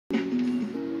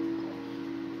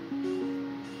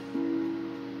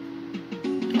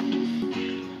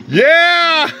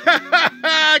Yeah!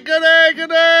 Good day, good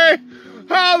day!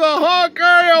 How the honk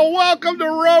are you? Welcome to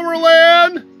Rover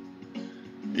Land.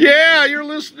 Yeah, you're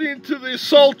listening to the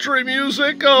sultry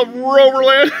music of Rover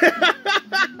Land.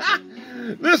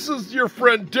 This is your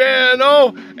friend Dano,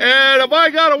 and have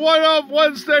I got a one-off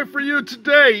Wednesday for you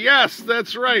today? Yes,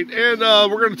 that's right, and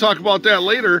we're going to talk about that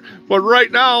later, but right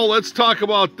now, let's talk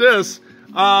about this.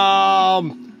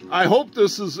 I hope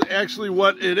this is actually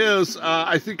what it is.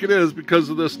 I think it is because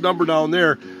of this number down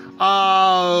there.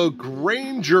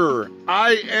 Granger,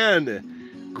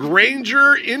 I-N,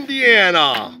 Granger,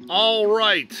 Indiana. All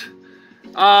right.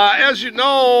 As you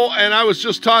know, and I was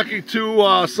just talking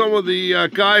to some of the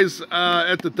guys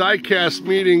at the diecast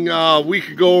meeting a week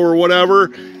ago or whatever,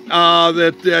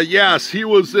 that yes, he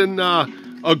was in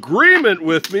agreement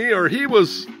with me, or he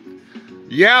was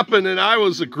yapping and I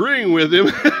was agreeing with him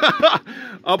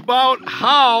about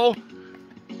how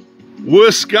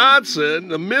Wisconsin,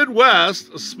 the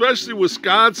Midwest, especially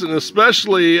Wisconsin,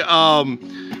 especially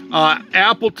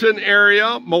Appleton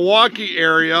area, Milwaukee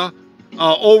area,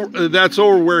 that's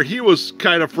over where he was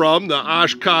kind of from, the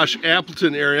Oshkosh,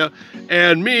 Appleton area,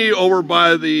 and me over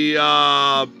by the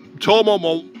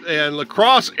Tomo and La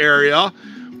Crosse area.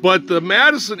 But the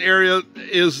Madison area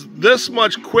is this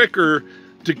much quicker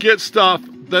to get stuff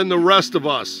than the rest of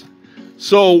us.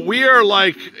 So we are,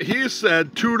 like he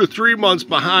said, 2 to 3 months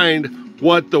behind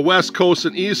what the West Coast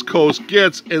and East Coast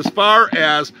gets as far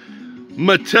as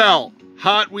Mattel,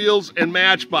 Hot Wheels, and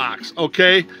Matchbox,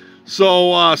 okay?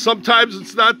 So sometimes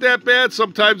it's not that bad,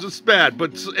 sometimes it's bad,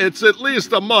 but it's at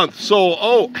least a month. So,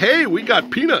 oh, hey, we got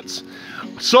peanuts.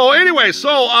 So anyway,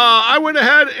 I went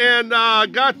ahead and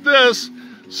got this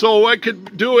so I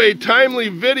could do a timely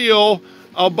video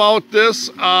about this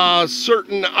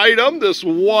certain item, this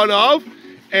one-of,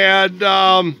 and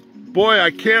boy,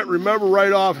 I can't remember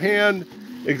right offhand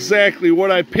exactly what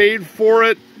I paid for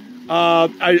it.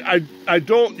 I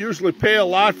don't usually pay a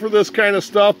lot for this kind of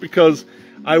stuff because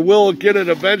I will get it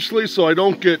eventually, so I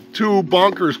don't get too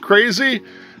bonkers crazy.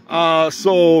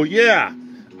 So yeah,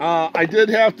 I did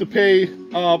have to pay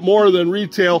more than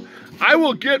retail. I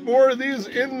will get more of these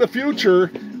in the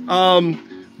future.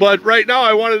 But right now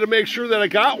I wanted to make sure that I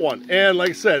got one. And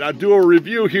like I said, I'll do a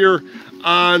review here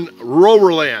on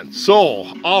Rover Land. So,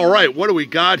 all right, what do we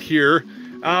got here?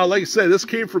 Like I said, this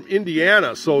came from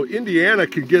Indiana. So Indiana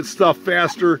can get stuff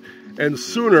faster and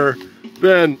sooner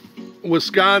than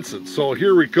Wisconsin. So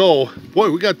here we go. Boy,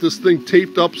 we got this thing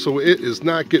taped up so it is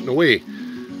not getting away.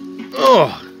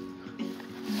 Oh,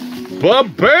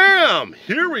 but bam!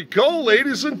 Here we go,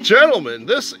 ladies and gentlemen.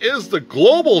 This is the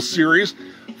Global Series.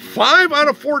 5 out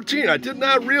of 14. I did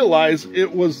not realize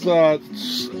it was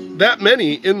that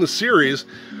many in the series.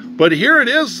 But here it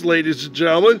is, ladies and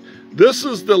gentlemen. This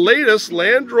is the latest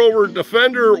Land Rover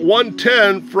Defender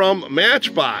 110 from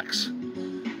Matchbox.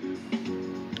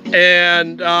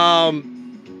 And I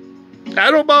don't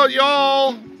know about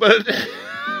y'all, but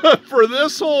for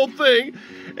this whole thing,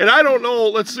 and I don't know,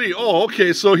 let's see. Oh,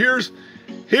 okay, so here is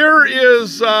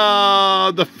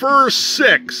the first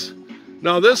 6.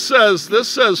 Now this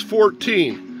says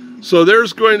 14, so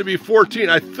there's going to be 14.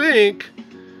 I think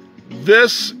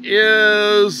this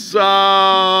is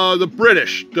the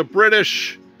British,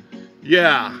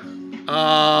 yeah,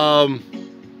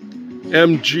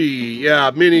 MG,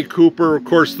 yeah, Mini Cooper. Of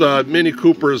course, the Mini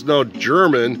Cooper is now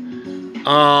German.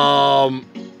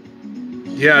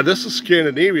 Yeah, this is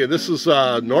Scandinavia. This is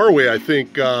Norway, I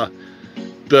think. I'm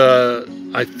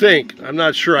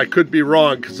not sure. I could be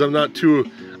wrong because I'm not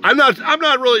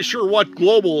really sure what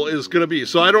Global is going to be.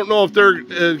 So I don't know if they're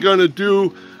going to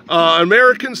do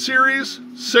American series,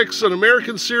 6 an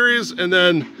American series, and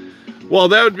then, well,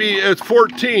 that would be, it's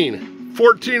 14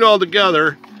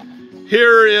 altogether.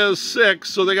 Here is 6,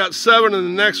 so they got 7 in the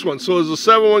next one. So is the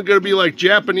 7th one going to be like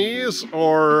Japanese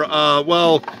or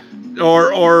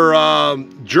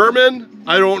German?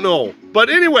 I don't know. But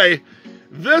anyway,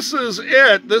 this is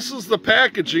it. This is the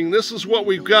packaging. This is what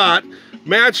we've got.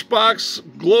 Matchbox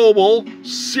Global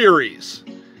Series.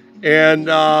 And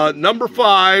number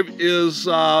 5 is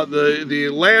the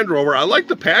Land Rover. I like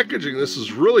the packaging. This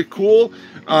is really cool.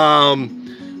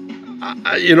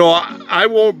 You know, I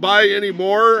won't buy any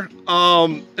more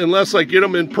unless I get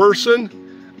them in person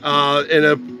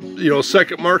in a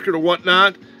second market or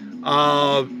whatnot.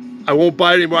 I won't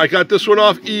buy any more. I got this one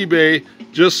off eBay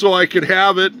just so I could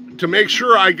have it to make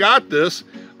sure I got this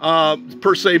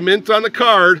per se mint on the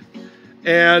card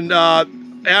and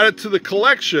add it to the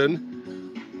collection.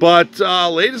 But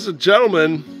ladies and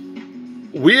gentlemen,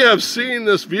 we have seen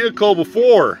this vehicle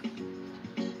before.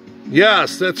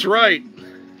 Yes, that's right.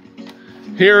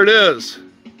 Here it is.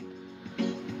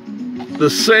 The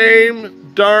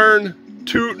same darn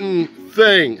tootin'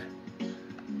 thing.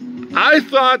 I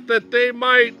thought that they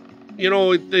might, you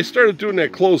know, they started doing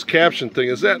that closed caption thing.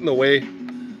 Is that in the way?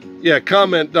 Yeah,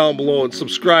 comment down below and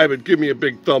subscribe and give me a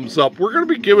big thumbs up. We're gonna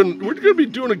be doing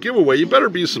a giveaway. You better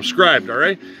be subscribed, all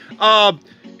right?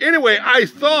 Anyway, I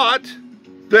thought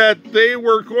that they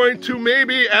were going to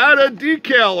maybe add a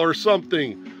decal or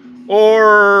something,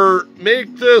 or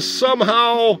make this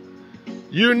somehow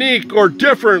unique or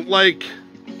different, like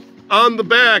on the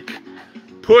back,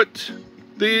 put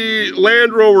the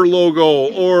Land Rover logo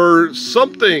or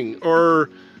something, or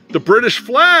the British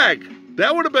flag.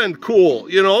 That would have been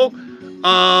cool, you know,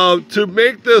 to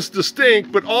make this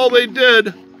distinct. But all they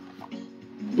did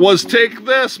was take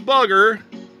this bugger,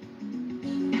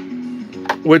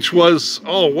 which was,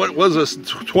 oh, what was this,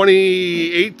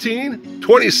 2018?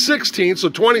 2016, so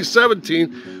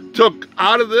 2017, took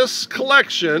out of this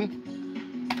collection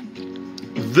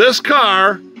this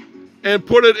car and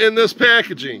put it in this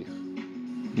packaging.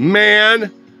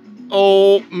 Man,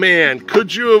 oh man,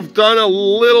 could you have done a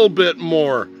little bit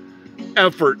more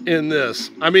effort in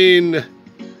this? I mean,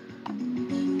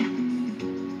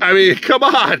 come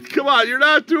on, you're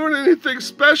not doing anything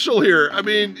special here. I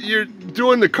mean, you're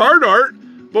doing the card art,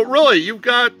 but really, you've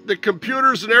got the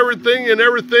computers and everything,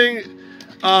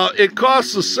 it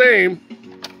costs the same.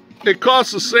 It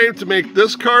costs the same to make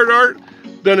this card art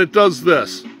than it does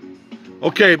this.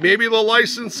 Okay, maybe the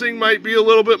licensing might be a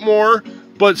little bit more,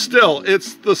 but still,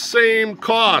 it's the same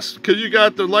cost, because you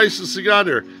got the licensing on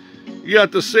there. You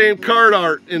got the same card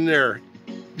art in there.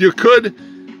 You could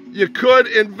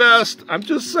invest, I'm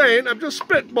just saying, I'm just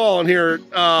spitballing here,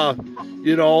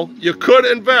 you know, you could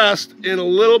invest in a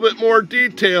little bit more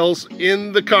details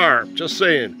in the car. Just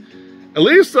saying. At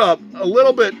least a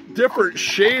little bit different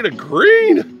shade of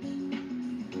green.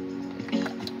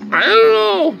 I don't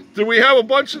know. Do we have a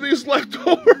bunch of these left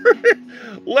over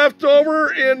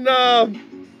in the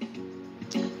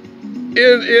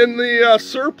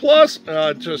surplus?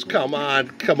 Just come on,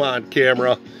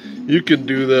 camera. You can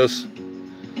do this.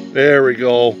 There we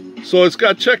go. So it's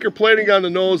got checker plating on the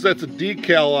nose. That's a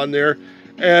decal on there,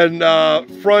 and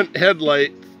front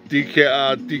headlight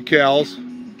decals.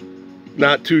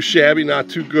 Not too shabby, not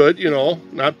too good. You know,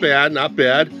 not bad, not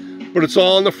bad. But it's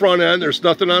all on the front end. There's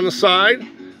nothing on the side.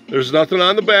 There's nothing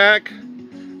on the back,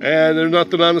 and there's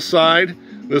nothing on the side.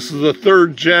 This is the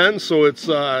 3rd gen, so it's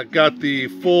got the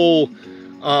full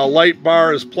light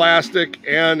bar is plastic,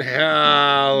 and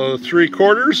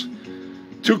 3/4,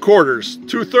 2/4,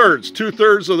 2/3.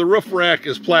 2/3 of the roof rack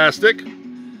is plastic.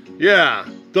 Yeah,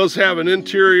 does have an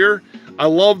interior. I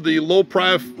love the low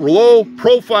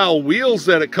profile wheels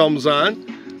that it comes on.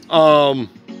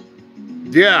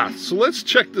 Yeah, so let's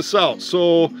check this out.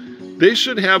 So they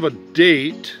should have a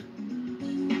date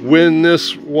when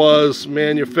this was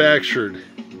manufactured,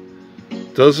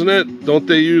 doesn't it? Don't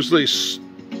they usually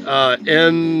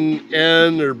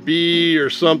N or B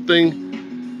or something?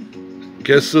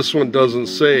 Guess this one doesn't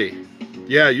say.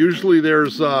 Yeah, usually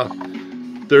there's a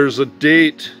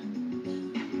date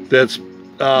that's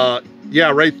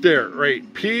yeah, right there, right.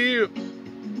 If you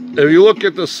look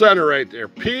at the center right there,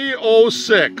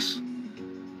 P06.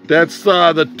 That's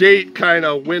the date, kind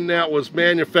of when that was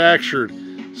manufactured.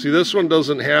 See, this one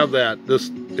doesn't have that.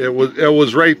 It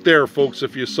was right there, folks.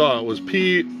 If you saw, it was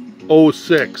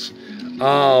P06.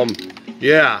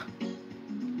 Yeah.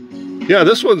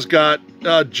 This one's got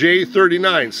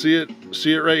J39. See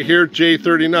it right here,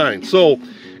 J39. So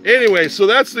anyway, so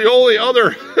that's the only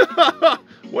other.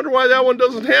 Wonder why that one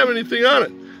doesn't have anything on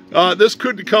it. This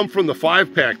could come from the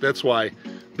 5-pack. That's why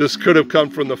this could have come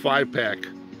from the 5-pack.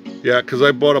 Yeah, because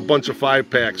I bought a bunch of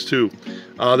 5-packs too.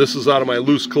 This is out of my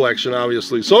loose collection,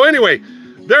 obviously. So anyway,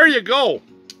 there you go.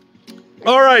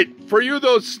 All right, for you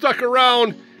those stuck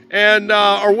around and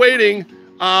are waiting,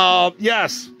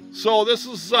 yes. So this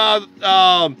is the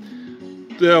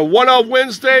one of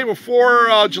Wednesday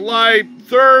before July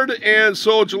 3rd, and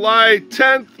so July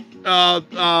 10th.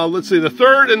 Let's see, the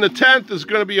 3rd and the 10th is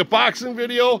going to be a boxing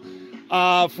video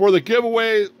for the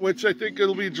giveaway, which I think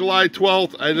it'll be July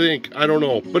 12th, I think. I don't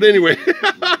know. But anyway,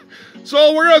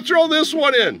 so we're going to throw this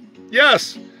one in.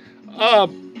 Yes,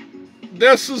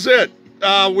 this is it.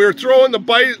 We're throwing the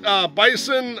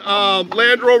Bison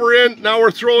Land Rover in. Now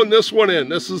we're throwing this one in.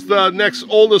 This is the next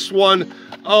oldest one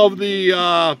of the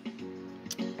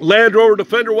Land Rover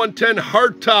Defender 110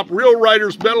 hardtop Real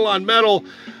Riders metal on metal,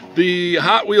 the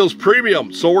Hot Wheels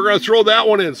Premium. So we're going to throw that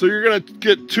one in. So you're going to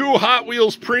get 2 Hot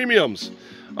Wheels Premiums.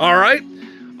 All right.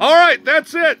 All right,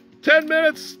 that's it. 10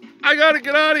 minutes. I got to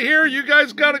get out of here. You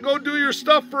guys got to go do your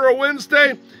stuff for a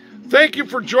Wednesday. Thank you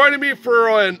for joining me for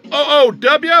an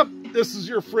OOW. This is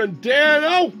your friend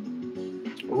Dano.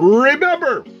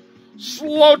 Remember,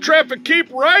 slow traffic,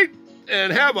 keep right,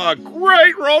 and have a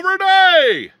great Rover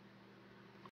day.